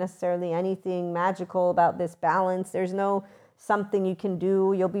 There isn't necessarily anything magical about this balance. There's no something you can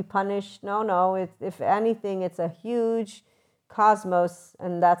do, you'll be punished. No. If anything, it's a huge cosmos,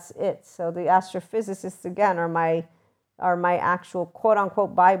 and that's it. So the astrophysicists, again, are my actual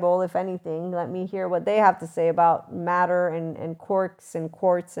quote-unquote Bible. If anything, let me hear what they have to say about matter and quarks and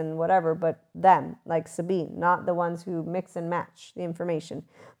quartz and whatever, but them, like Sabine, not the ones who mix and match the information,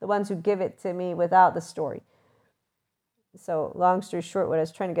 the ones who give it to me without the story. So long story short, what I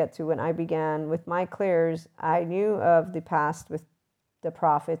was trying to get to, when I began with my clairs, I knew of the past with the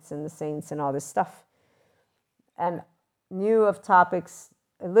prophets and the saints and all this stuff, and knew of topics,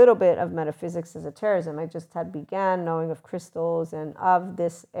 a little bit of metaphysics, esotericism. I just had began knowing of crystals and of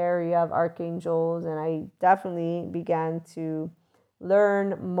this area of archangels, and I definitely began to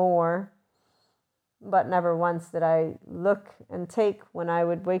learn more, but never once did I look and take when I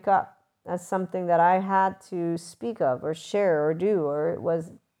would wake up as something that I had to speak of or share or do, or it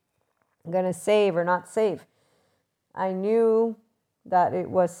was going to save or not save. I knew that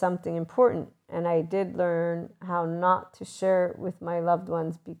it was something important, and I did learn how not to share it with my loved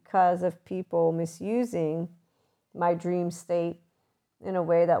ones because of people misusing my dream state in a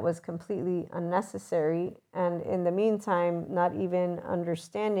way that was completely unnecessary, and in the meantime not even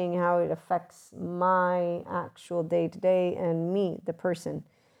understanding how it affects my actual day-to-day and me, the person.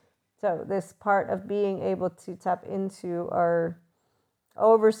 So this part of being able to tap into our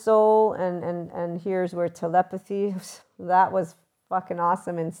oversoul, and here's where telepathy, that was fucking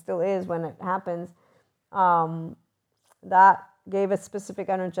awesome and still is when it happens. That gave a specific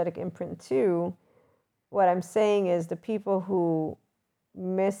energetic imprint too. What I'm saying is the people who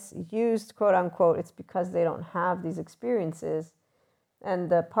misused, quote unquote, it's because they don't have these experiences.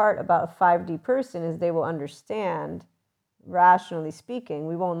 And the part about a 5D person is they will understand, rationally speaking,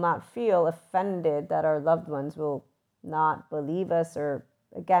 we will not feel offended that our loved ones will not believe us or,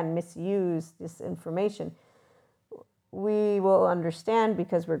 again, misuse this information. We will understand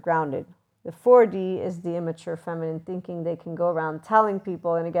because we're grounded. The 4D is the immature feminine thinking. They can go around telling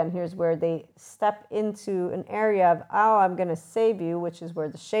people, and again, here's where they step into an area of, oh, I'm going to save you, which is where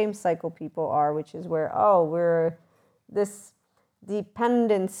the shame cycle people are, which is where, oh, we're this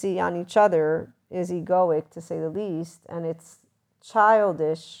dependency on each other is egoic, to say the least, and it's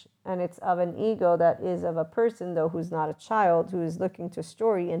childish, and it's of an ego that is of a person, though, who's not a child, who is looking to a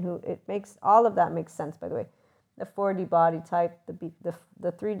story, and who it makes, all of that makes sense, by the way. The 4D body type, the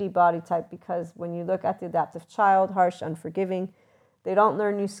 3D body type, because when you look at the adaptive child, harsh, unforgiving, they don't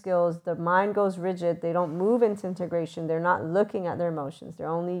learn new skills, the mind goes rigid, they don't move into integration, they're not looking at their emotions, they're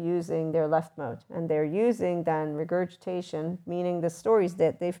only using their left mode, and they're using then regurgitation, meaning the stories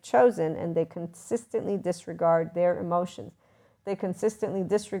that they've chosen, and they consistently disregard their emotions. They consistently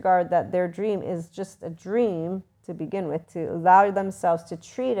disregard that their dream is just a dream to begin with, to allow themselves to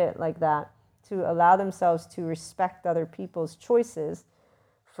treat it like that, to allow themselves to respect other people's choices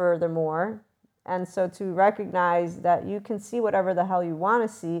furthermore. And so to recognize that you can see whatever the hell you want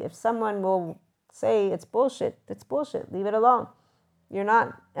to see. If someone will say it's bullshit, it's bullshit. Leave it alone. You're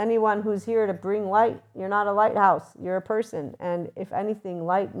not anyone who's here to bring light. You're not a lighthouse. You're a person. And if anything,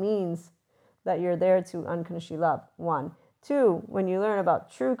 light means that you're there to unconditionally love. 1. 2, when you learn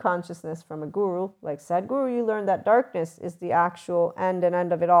about true consciousness from a guru, like Sadhguru, you learn that darkness is the actual end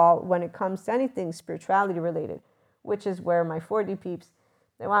of it all when it comes to anything spirituality related, which is where my 4D peeps,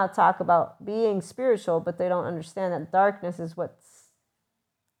 they want to talk about being spiritual, but they don't understand that darkness is what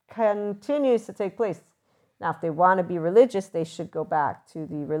continues to take place. Now, if they want to be religious, they should go back to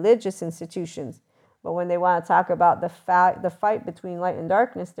the religious institutions. But when they want to talk about the fight between light and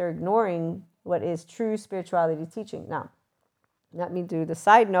darkness, they're ignoring what is true spirituality teaching. Now, let me do the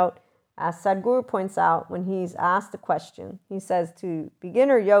side note. As Sadhguru points out, when he's asked a question, he says to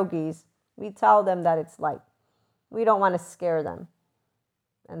beginner yogis, we tell them that it's light. We don't want to scare them.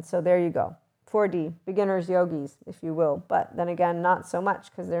 And so there you go. 4D, beginners yogis, if you will. But then again, not so much,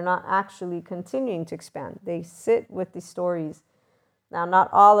 because they're not actually continuing to expand. They sit with the stories. Now, not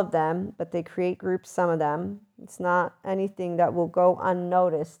all of them, but they create groups, some of them. It's not anything that will go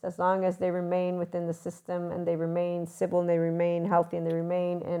unnoticed as long as they remain within the system and they remain civil and they remain healthy and they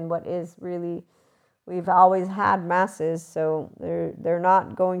remain in what is really, we've always had masses, so they're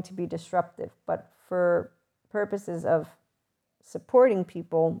not going to be disruptive. But for purposes of supporting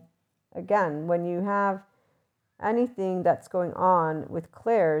people, again, when you have anything that's going on with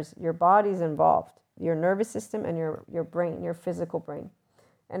clairs, your body's involved, your nervous system and your brain, your physical brain.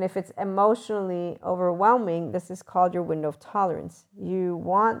 And if it's emotionally overwhelming, this is called your window of tolerance. You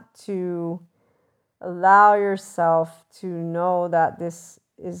want to allow yourself to know that this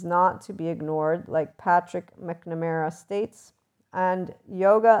is not to be ignored, like Patrick McNamara states. And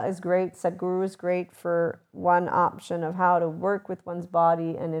yoga is great. Sadhguru is great for one option of how to work with one's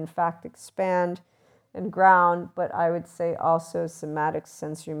body and in fact expand and ground. But I would say also somatic,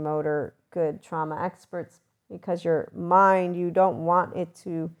 sensory motor, good trauma experts, because your mind, you don't want it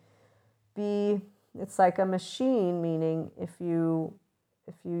to be, it's like a machine, meaning if you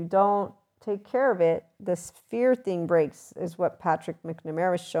don't take care of it, this fear thing breaks, is what Patrick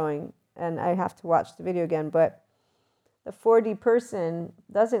McNamara is showing. And I have to watch the video again, but the 4D person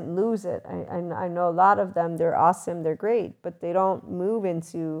doesn't lose it. I know a lot of them, they're awesome, they're great, but they don't move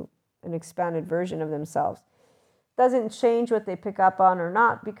into an expanded version of themselves. Doesn't change what they pick up on or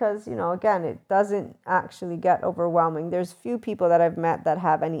not, because, again, it doesn't actually get overwhelming. There's few people that I've met that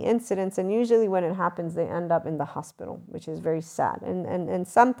have any incidents, and usually when it happens, they end up in the hospital, which is very sad. And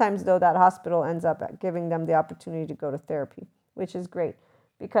sometimes, though, that hospital ends up giving them the opportunity to go to therapy, which is great,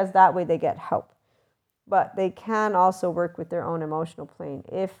 because that way they get help. But they can also work with their own emotional plane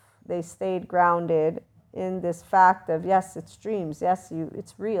if they stayed grounded in this fact of, yes, it's dreams, yes,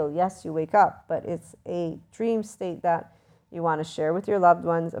 it's real, yes, you wake up, but it's a dream state that you want to share with your loved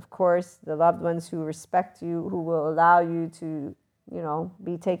ones. Of course, the loved ones who respect you, who will allow you to,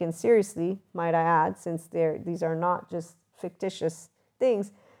 be taken seriously, might I add, since these are not just fictitious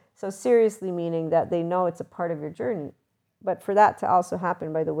things. So seriously, meaning that they know it's a part of your journey. But for that to also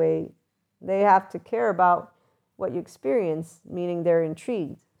happen, by the way, they have to care about what you experience, meaning they're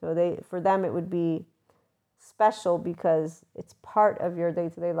intrigued. So for them, it would be special because it's part of your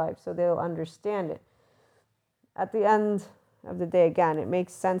day-to-day life, so they'll understand it. At the end of the day, again, it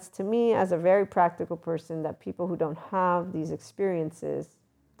makes sense to me as a very practical person that people who don't have these experiences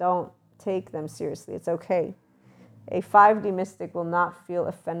don't take them seriously. It's okay. A 5D mystic will not feel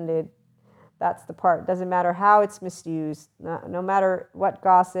offended. That's the part. Doesn't matter how it's misused, no matter what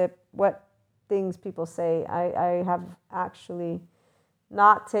gossip, what things people say. I have actually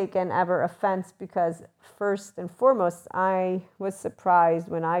not taken ever offense, because first and foremost, I was surprised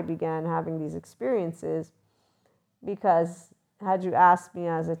when I began having these experiences, because had you asked me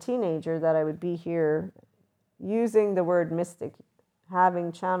as a teenager that I would be here using the word mystic,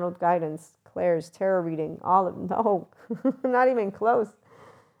 having channeled guidance, clairs, tarot reading, no, not even close.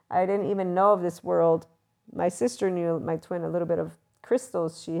 I didn't even know of this world. My sister knew, my twin, a little bit of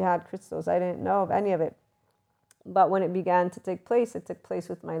crystals. She had crystals. I didn't know of any of it. But when it began to take place, it took place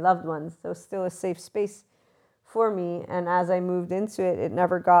with my loved ones. So still a safe space for me. And as I moved into it, it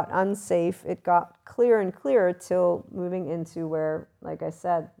never got unsafe. It got clearer and clearer till moving into where, like I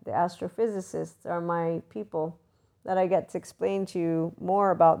said, the astrophysicists are my people that I get to explain to you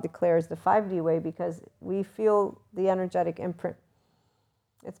more about the clairs the 5D way, because we feel the energetic imprint.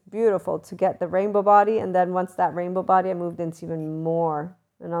 It's beautiful to get the rainbow body. And then once that rainbow body, I moved into even more.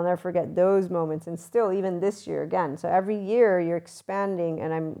 And I'll never forget those moments. And still, even this year, again. So every year you're expanding,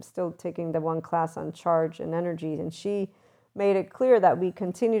 and I'm still taking the one class on charge and energy. And she made it clear that we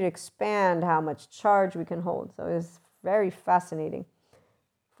continue to expand how much charge we can hold. So it's very fascinating.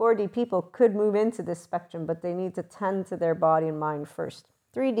 4D people could move into this spectrum, but they need to tend to their body and mind first.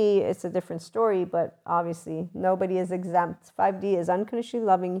 3D, it's a different story, but obviously nobody is exempt. 5D is unconditionally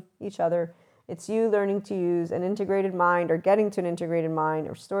loving each other. It's you learning to use an integrated mind, or getting to an integrated mind, a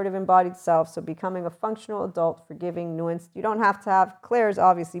restorative embodied self. So becoming a functional adult, forgiving, nuanced. You don't have to have clairs,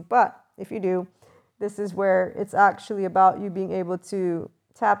 obviously, but if you do, this is where it's actually about you being able to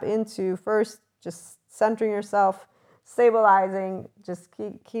tap into first, just centering yourself, stabilizing, just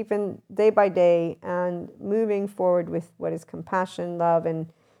keeping day by day and moving forward with what is compassion, love,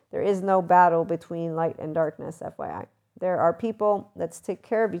 and there is no battle between light and darkness, FYI. There are people, let's take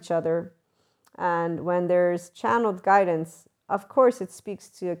care of each other. And when there's channeled guidance, of course it speaks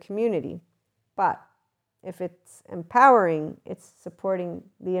to a community. But if it's empowering, it's supporting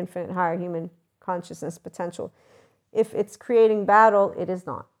the infinite higher human consciousness potential. If it's creating battle, it is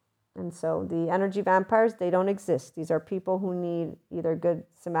not. And so the energy vampires, they don't exist. These are people who need either good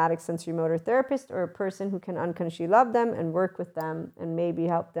somatic sensory motor therapist, or a person who can unconsciously love them and work with them and maybe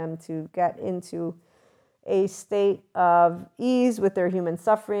help them to get into a state of ease with their human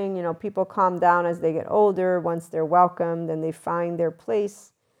suffering. People calm down as they get older. Once they're welcomed and they find their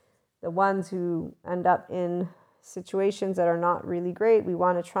place. The ones who end up in situations that are not really great, we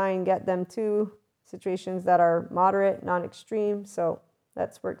want to try and get them to situations that are moderate, not extreme. So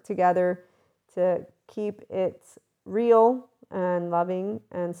let's work together to keep it real and loving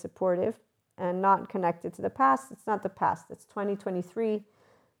and supportive and not connected to the past. It's not the past. It's 2023.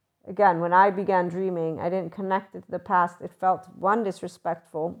 Again, when I began dreaming, I didn't connect it to the past. It felt, one,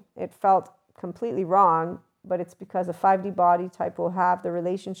 disrespectful. It felt completely wrong. but it's because a 5D body type will have the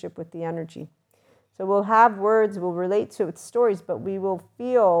relationship with the energy. So we'll have words, we'll relate to it with stories, but we will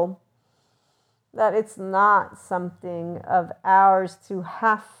feel that it's not something of ours to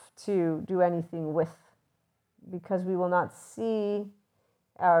have to do anything with, because we will not see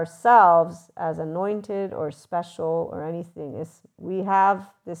ourselves as anointed or special or anything. We have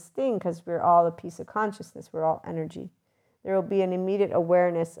this thing because we're all a piece of consciousness, we're all energy. There will be an immediate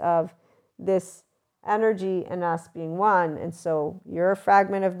awareness of this energy and us being one. And so you're a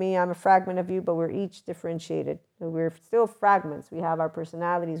fragment of me, I'm a fragment of you, but we're each differentiated. So we're still fragments. We have our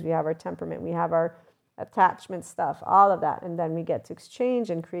personalities, we have our temperament, we have our attachment stuff, all of that. And then we get to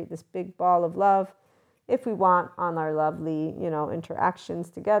exchange and create this big ball of love if we want on our lovely, interactions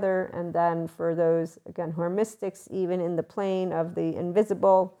together. And then for those, again, who are mystics, even in the plane of the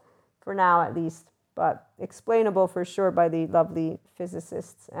invisible, for now at least, but explainable for sure by the lovely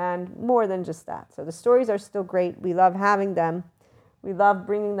physicists, and more than just that. So the stories are still great. We love having them. We love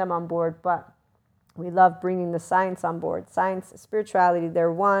bringing them on board, but we love bringing the science on board. Science, spirituality,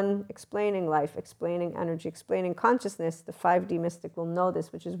 they're one, explaining life, explaining energy, explaining consciousness. The 5D mystic will know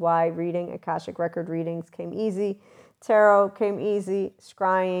this, which is why reading Akashic Record readings came easy. Tarot came easy.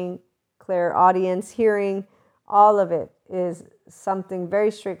 Scrying, clairaudience, hearing, all of it is something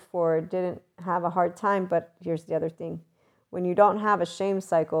very straightforward. Didn't have a hard time, but here's the other thing. When you don't have a shame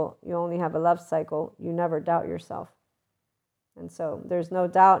cycle, you only have a love cycle, you never doubt yourself. And so there's no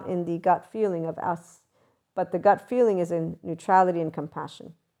doubt in the gut feeling of us, but the gut feeling is in neutrality and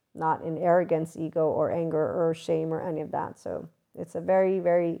compassion, not in arrogance, ego, or anger, or shame, or any of that. So it's a very,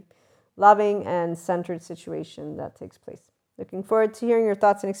 very loving and centered situation that takes place. Looking forward to hearing your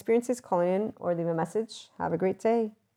thoughts and experiences. Call in or leave a message. Have a great day.